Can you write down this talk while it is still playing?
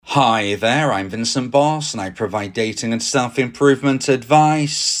Hi there, I'm Vincent Boss and I provide dating and self-improvement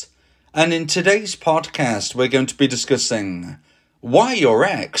advice. And in today's podcast, we're going to be discussing why your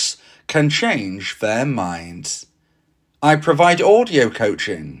ex can change their mind. I provide audio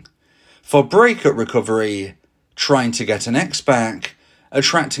coaching for breakup recovery, trying to get an ex back,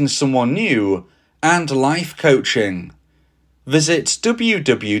 attracting someone new, and life coaching. Visit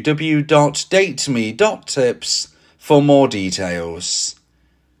www.dateme.tips for more details.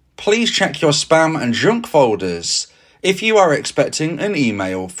 Please check your spam and junk folders if you are expecting an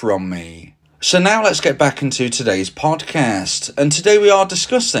email from me. So now let's get back into today's podcast, and today we are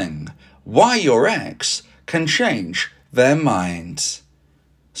discussing why your ex can change their mind.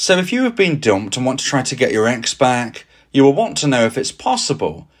 So if you have been dumped and want to try to get your ex back, you will want to know if it's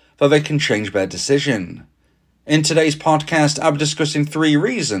possible that they can change their decision. In today's podcast, I'll be discussing 3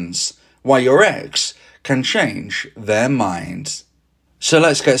 reasons why your ex can change their mind. So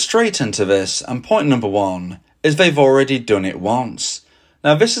let's get straight into this, and point number 1 is they've already done it once.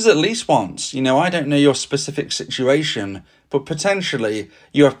 Now this is at least once. I don't know your specific situation, but potentially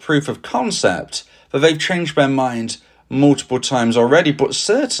you have proof of concept that they've changed their mind multiple times already, but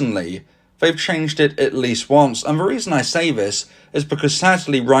certainly they've changed it at least once. And the reason I say this is because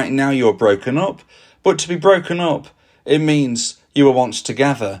sadly right now you're broken up, but to be broken up, it means you were once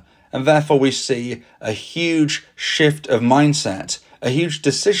together, and therefore we see a huge shift of mindset, a huge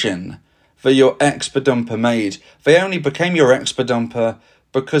decision that your ex-badumper made. They only became your ex-badumper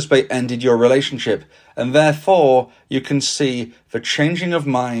because they ended your relationship, and therefore you can see the changing of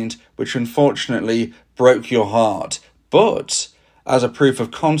mind, which unfortunately broke your heart. But as a proof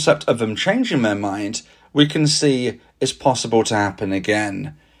of concept of them changing their mind, we can see it's possible to happen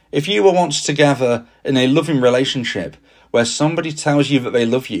again. If you were once together in a loving relationship where somebody tells you that they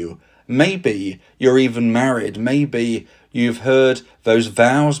love you, maybe you're even married, maybe you've heard those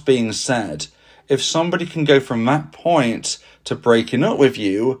vows being said. If somebody can go from that point to breaking up with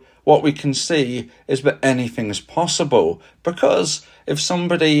you, what we can see is that anything is possible. Because if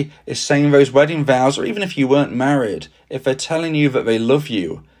somebody is saying those wedding vows, or even if you weren't married, if they're telling you that they love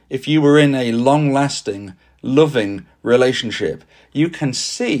you, if you were in a long-lasting, loving relationship, you can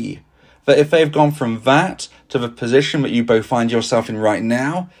see that if they've gone from that to the position that you both find yourself in right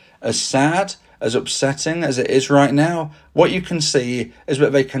now, as sad, as upsetting as it is right now, what you can see is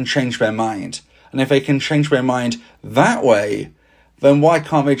that they can change their mind. And if they can change their mind that way, then why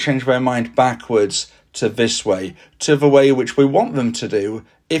can't they change their mind backwards to this way, to the way which we want them to do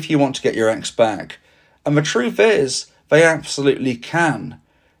if you want to get your ex back? And the truth is, they absolutely can.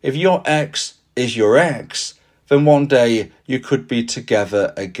 If your ex is your ex, then one day you could be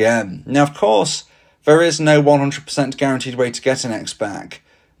together again. Now, of course, there is no 100% guaranteed way to get an ex back.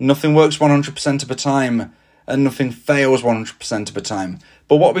 Nothing works 100% of the time, and nothing fails 100% of the time.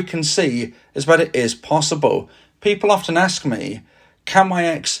 But what we can see is that it is possible. People often ask me, can my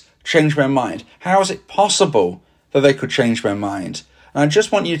ex change their mind? How is it possible that they could change their mind? And I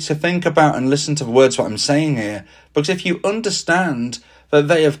just want you to think about and listen to the words what I'm saying here, because if you understand that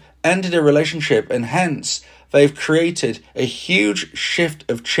they have ended a relationship and hence they've created a huge shift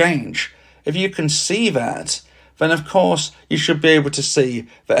of change, if you can see that, then of course you should be able to see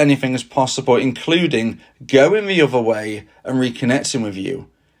that anything is possible, including going the other way and reconnecting with you.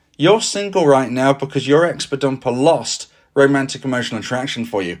 You're single right now because your ex-badumper lost romantic emotional attraction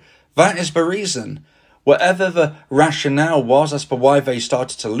for you. That is the reason. Whatever the rationale was as for why they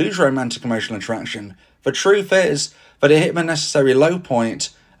started to lose romantic emotional attraction, the truth is that it hit the necessary low point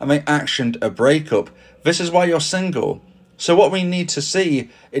and they actioned a breakup. This is why you're single. So what we need to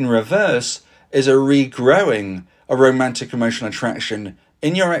see in reverse is a regrowing of romantic emotional attraction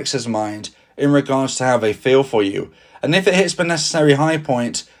in your ex's mind in regards to how they feel for you. And if it hits the necessary high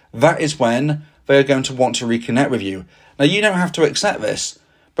point, that is when they are going to want to reconnect with you. Now, you don't have to accept this,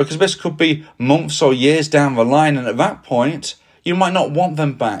 because this could be months or years down the line, and at that point, you might not want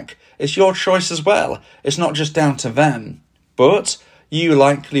them back. It's your choice as well. It's not just down to them. But you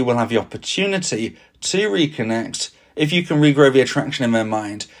likely will have the opportunity to reconnect if you can regrow the attraction in their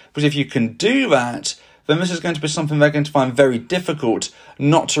mind. Because if you can do that, then this is going to be something they're going to find very difficult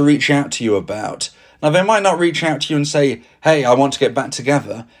not to reach out to you about. Now, they might not reach out to you and say, hey, I want to get back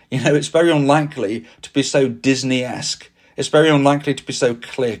together. It's very unlikely to be so Disney-esque. It's very unlikely to be so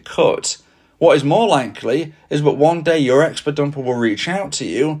clear-cut. What is more likely is that one day your ex-badumper will reach out to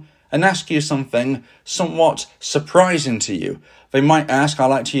you and ask you something somewhat surprising to you. They might ask, I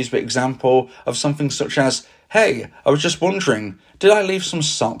like to use the example of something such as, hey, I was just wondering, did I leave some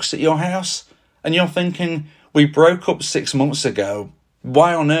socks at your house? And you're thinking, we broke up 6 months ago.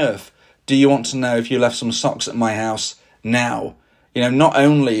 Why on earth do you want to know if you left some socks at my house now? Not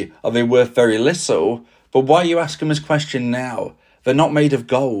only are they worth very little, but why are you asking this question now? They're not made of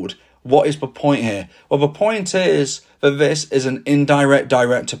gold. What is the point here? Well, the point is that this is an indirect,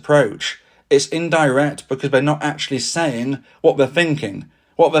 direct approach. It's indirect because they're not actually saying what they're thinking.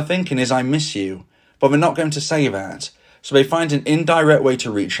 What they're thinking is, I miss you. But they're not going to say that. So they find an indirect way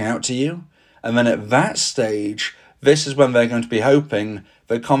to reach out to you. And then at that stage, this is when they're going to be hoping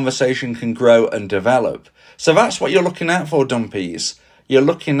the conversation can grow and develop. So that's what you're looking out for, dumpies. You're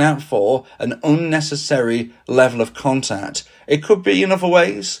looking out for an unnecessary level of contact. It could be in other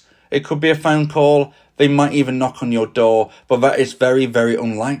ways. It could be a phone call. They might even knock on your door. But that is very, very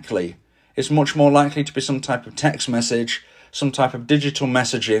unlikely. It's much more likely to be some type of text message. Some type of digital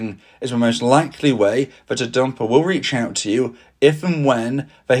messaging is the most likely way that a dumper will reach out to you if and when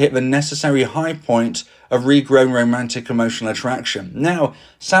they hit the necessary high point of regrown romantic emotional attraction. Now,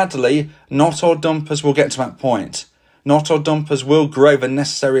 sadly, not all dumpers will get to that point. Not all dumpers will grow the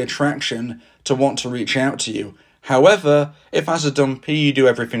necessary attraction to want to reach out to you. However, if as a dumpy you do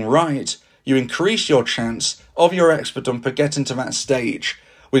everything right, you increase your chance of your expert dumper getting to that stage.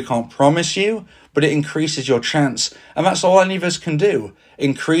 We can't promise you, but it increases your chance. And that's all any of us can do.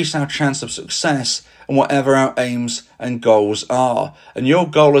 Increase our chance of success and whatever our aims and goals are. And your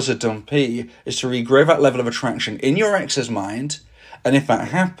goal as a dumpy is to regrow that level of attraction in your ex's mind. And if that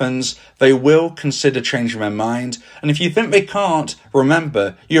happens, they will consider changing their mind. And if you think they can't,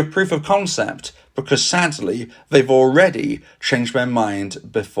 remember, you have proof of concept, because sadly, they've already changed their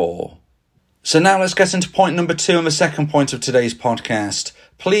mind before. So now let's get into point number 2 and the second point of today's podcast.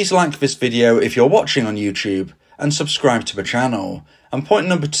 Please like this video if you're watching on YouTube and subscribe to the channel. And point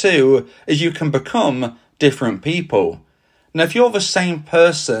number 2 is you can become different people. Now, if you're the same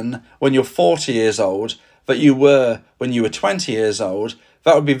person when you're 40 years old that you were when you were 20 years old,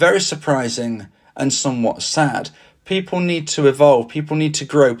 that would be very surprising and somewhat sad. People need to evolve, people need to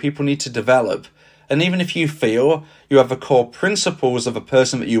grow, people need to develop. And even if you feel you have the core principles of a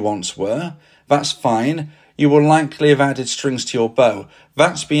person that you once were, that's fine. You will likely have added strings to your bow.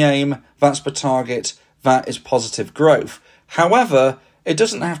 That's the aim, that's the target, that is positive growth. However, it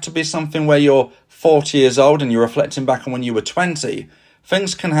doesn't have to be something where you're 40 years old and you're reflecting back on when you were 20.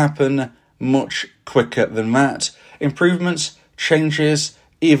 Things can happen much quicker than that. Improvements, changes,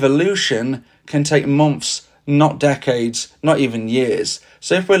 evolution can take months, not decades, not even years.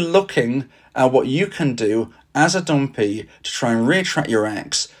 So if we're looking at what you can do as a dumpy to try and reattract your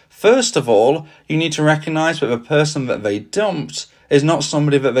ex, first of all, you need to recognise that the person that they dumped is not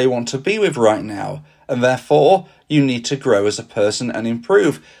somebody that they want to be with right now. And therefore, you need to grow as a person and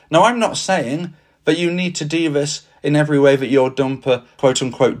improve. Now, I'm not saying that you need to do this in every way that your dumper,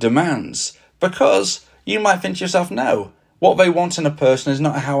 quote-unquote, demands. Because you might think to yourself, no, what they want in a person is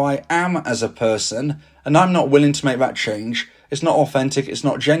not how I am as a person, and I'm not willing to make that change. It's not authentic, it's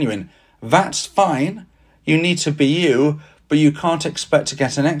not genuine. That's fine. You need to be you, but you can't expect to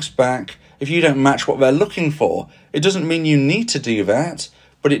get an ex back if you don't match what they're looking for. It doesn't mean you need to do that,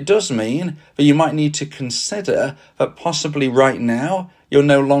 but it does mean that you might need to consider that possibly right now you're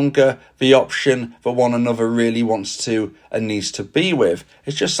no longer the option that one another really wants to and needs to be with.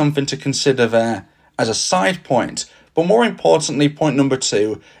 It's just something to consider there as a side point. But more importantly, point number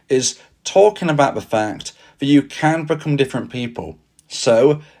 2 is talking about the fact that you can become different people.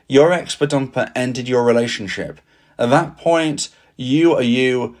 So, your expert dumper ended your relationship. At that point, you are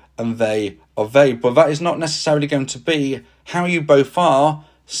you and they are they. But that is not necessarily going to be how you both are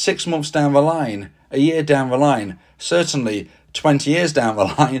 6 months down the line, a year down the line, certainly 20 years down the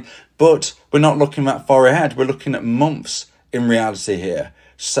line. But we're not looking that far ahead. We're looking at months in reality here.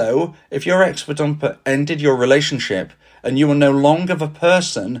 So, if your expert dumper ended your relationship and you are no longer the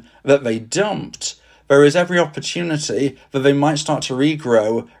person that they dumped, there is every opportunity that they might start to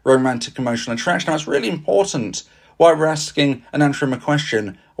regrow romantic emotional attraction. Now, it's really important why we're asking and answering a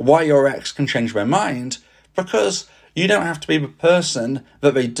question, why your ex can change their mind, because you don't have to be the person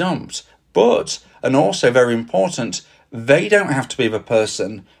that they dumped. But, and also very important, they don't have to be the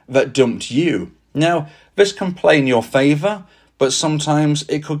person that dumped you. Now, this can play in your favour, but sometimes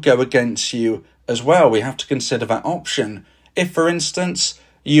it could go against you as well. We have to consider that option. If, for instance,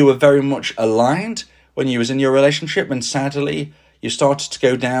 you were very much aligned when you was in your relationship and sadly you started to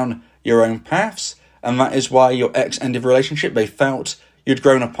go down your own paths, and that is why your ex ended the relationship, they felt you'd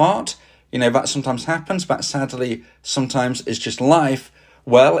grown apart. That sometimes happens, but sadly sometimes it's just life.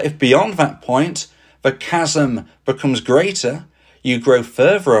 Well, if beyond that point the chasm becomes greater, you grow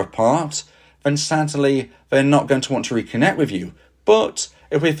further apart, then sadly they're not going to want to reconnect with you. But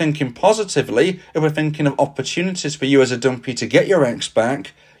if we're thinking positively, if we're thinking of opportunities for you as a dumpy to get your ex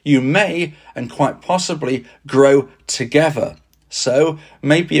back, you may and quite possibly grow together. So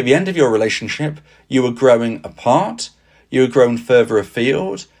maybe at the end of your relationship, you were growing apart, you were growing further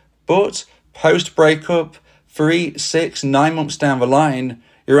afield, but post-breakup, 3, 6, 9 months down the line,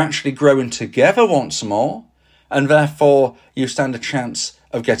 you're actually growing together once more, and therefore you stand a chance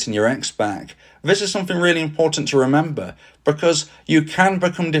of getting your ex back. This is something really important to remember, because you can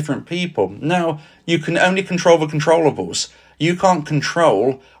become different people. Now, you can only control the controllables. You can't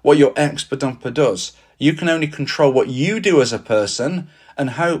control what your ex-bedumper does. You can only control what you do as a person and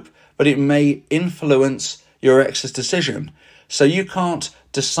hope that it may influence your ex's decision. So you can't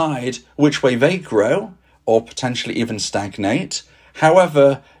decide which way they grow or potentially even stagnate.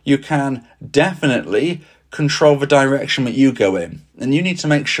 However, you can definitely control the direction that you go in. And you need to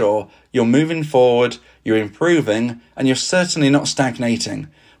make sure you're moving forward, you're improving, and you're certainly not stagnating.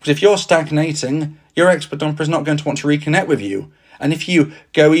 But if you're stagnating, your ex-bedumper is not going to want to reconnect with you. And if you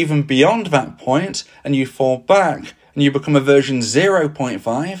go even beyond that point and you fall back and you become a version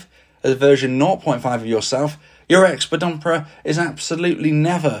 0.5, a version 0.5 of yourself, your ex-bedumper is absolutely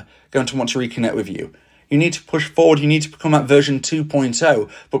never going to want to reconnect with you. You need to push forward. You need to become that version 2.0.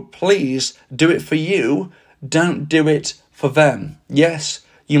 But please do it for you. Don't do it for them. Yes,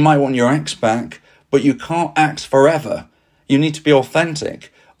 you might want your ex back, but you can't act forever. You need to be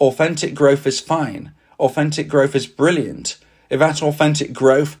authentic. Authentic growth is fine. Authentic growth is brilliant. If that authentic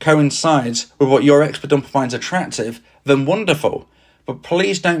growth coincides with what your ex-bedumper finds attractive, then wonderful. But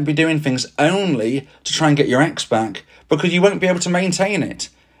please don't be doing things only to try and get your ex back, because you won't be able to maintain it.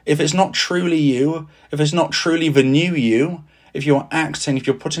 If it's not truly you, if it's not truly the new you, if you're acting, if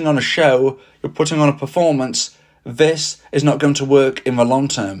you're putting on a show, you're putting on a performance, this is not going to work in the long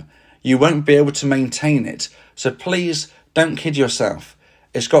term. You won't be able to maintain it. So please don't kid yourself.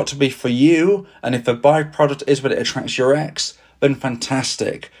 It's got to be for you, and if the byproduct is that it attracts your ex, then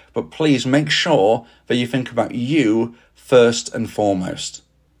fantastic. But please make sure that you think about you first and foremost.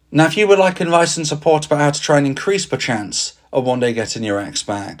 Now, if you would like advice and support about how to try and increase the chance of one day getting your ex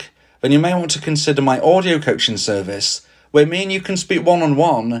back, then you may want to consider my audio coaching service, where me and you can speak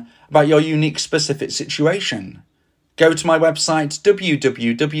one-on-one about your unique specific situation. Go to my website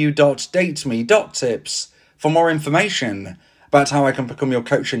www.dateme.tips for more information about how I can become your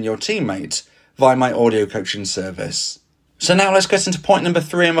coach and your teammate via my audio coaching service. So now let's get into point number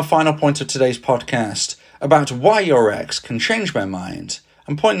 3 and the final point of today's podcast about why your ex can change their mind.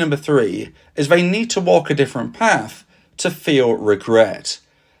 And point number 3 is they need to walk a different path to feel regret.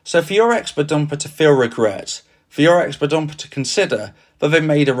 So for your ex-bedumper to feel regret, for your ex-bedumper to consider that they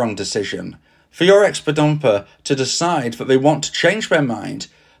made a wrong decision, for your ex-bedumper to decide that they want to change their mind,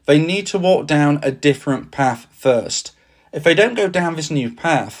 they need to walk down a different path first. If they don't go down this new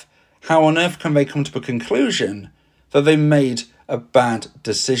path, how on earth can they come to the conclusion that they made a bad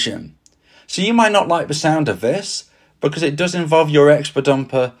decision? So you might not like the sound of this, because it does involve your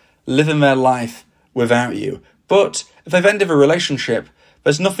ex-bedumper living their life without you. But if they've ended a relationship,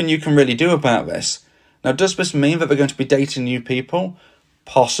 there's nothing you can really do about this. Now, does this mean that they're going to be dating new people?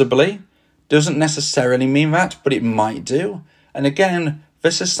 Possibly. Doesn't necessarily mean that, but it might do. And again,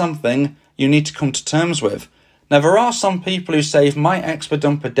 this is something you need to come to terms with. Now, there are some people who say, if my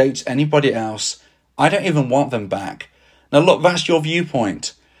ex-bedumper dates anybody else, I don't even want them back. Now, look, that's your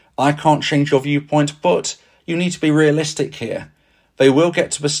viewpoint. I can't change your viewpoint, but you need to be realistic here. They will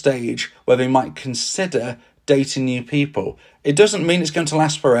get to the stage where they might consider dating new people. It doesn't mean it's going to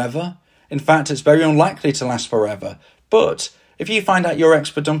last forever. In fact, it's very unlikely to last forever. But if you find out your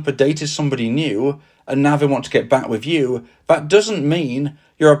ex-bedumper dated somebody new and now they want to get back with you, that doesn't mean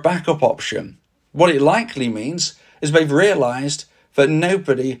you're a backup option. What it likely means is they've realised that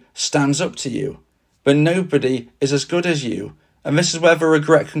nobody stands up to you, but nobody is as good as you. And this is where the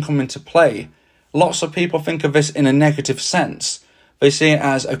regret can come into play. Lots of people think of this in a negative sense. They see it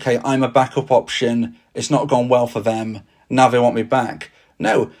as, okay, I'm a backup option, it's not gone well for them, now they want me back.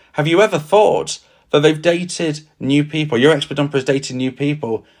 No, have you ever thought that they've dated new people, your ex-bedumper has dated new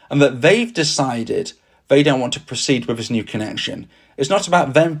people, and that they've decided they don't want to proceed with this new connection? It's not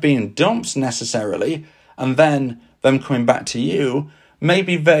about them being dumped necessarily, and then them coming back to you.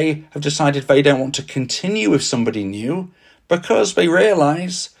 Maybe they have decided they don't want to continue with somebody new because they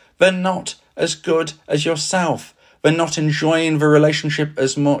realise they're not as good as yourself. They're not enjoying the relationship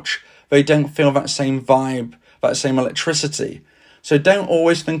as much. They don't feel that same vibe, that same electricity. So don't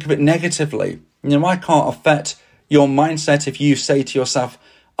always think of it negatively. I can't affect your mindset if you say to yourself,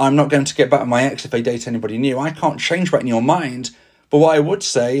 I'm not going to get back with my ex if they date anybody new. I can't change that in your mind. But what I would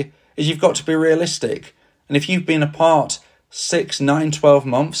say is you've got to be realistic. And if you've been apart 6, 9, 12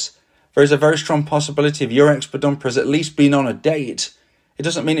 months, there is a very strong possibility of your ex-bedumper has at least been on a date. It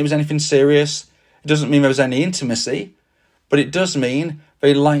doesn't mean it was anything serious. It doesn't mean there was any intimacy. but it does mean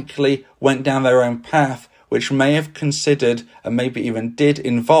they likely went down their own path, which may have considered and maybe even did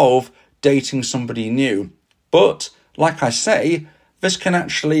involve dating somebody new. But, like I say, this can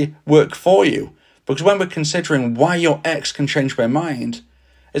actually work for you. Because when we're considering why your ex can change their mind,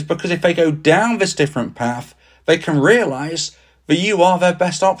 it's because if they go down this different path, they can realise that you are their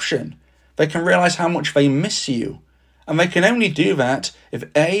best option. They can realise how much they miss you. And they can only do that if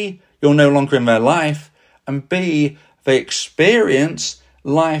A, you're no longer in their life, and B, they experience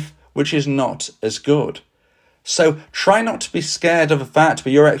life which is not as good. So try not to be scared of the fact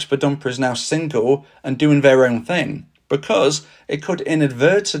that your ex-badumper is now single and doing their own thing, because it could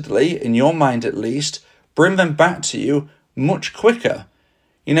inadvertently, in your mind at least, bring them back to you much quicker.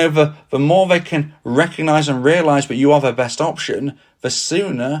 You know, the more they can recognise and realise that you are their best option, the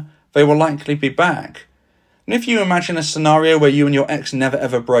sooner they will likely be back. And if you imagine a scenario where you and your ex never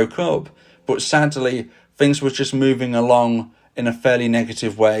ever broke up, but sadly things were just moving along in a fairly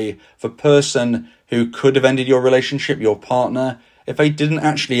negative way, the person who could have ended your relationship, your partner, if they didn't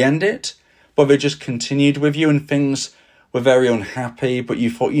actually end it, but they just continued with you and things were very unhappy, but you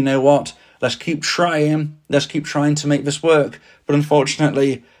thought, you know what, let's keep trying to make this work, but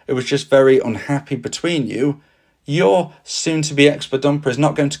unfortunately it was just very unhappy between you, your soon-to-be ex-badumper is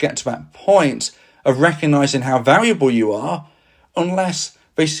not going to get to that point of recognising how valuable you are unless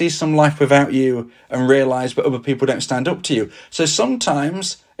they see some life without you and realise that other people don't stand up to you. So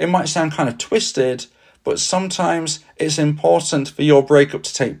sometimes it might sound kind of twisted, but sometimes it's important for your breakup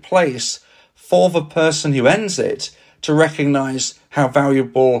to take place for the person who ends it to recognise how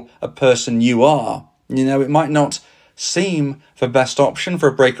valuable a person you are. You know, it might not seem the best option for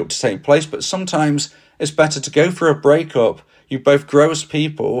a breakup to take place, but sometimes it's better to go through a breakup. You both grow as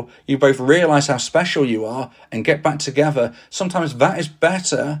people, you both realise how special you are and get back together. Sometimes that is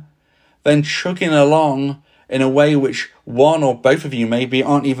better than chugging along in a way which one or both of you maybe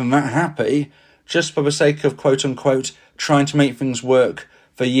aren't even that happy, just for the sake of quote unquote trying to make things work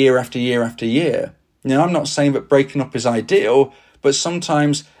for year after year after year. Now, I'm not saying that breaking up is ideal, but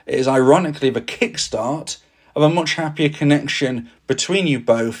sometimes it is ironically the kickstart of a much happier connection between you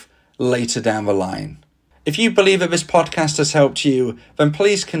both later down the line. If you believe that this podcast has helped you, then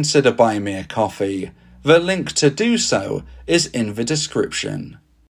please consider buying me a coffee. The link to do so is in the description.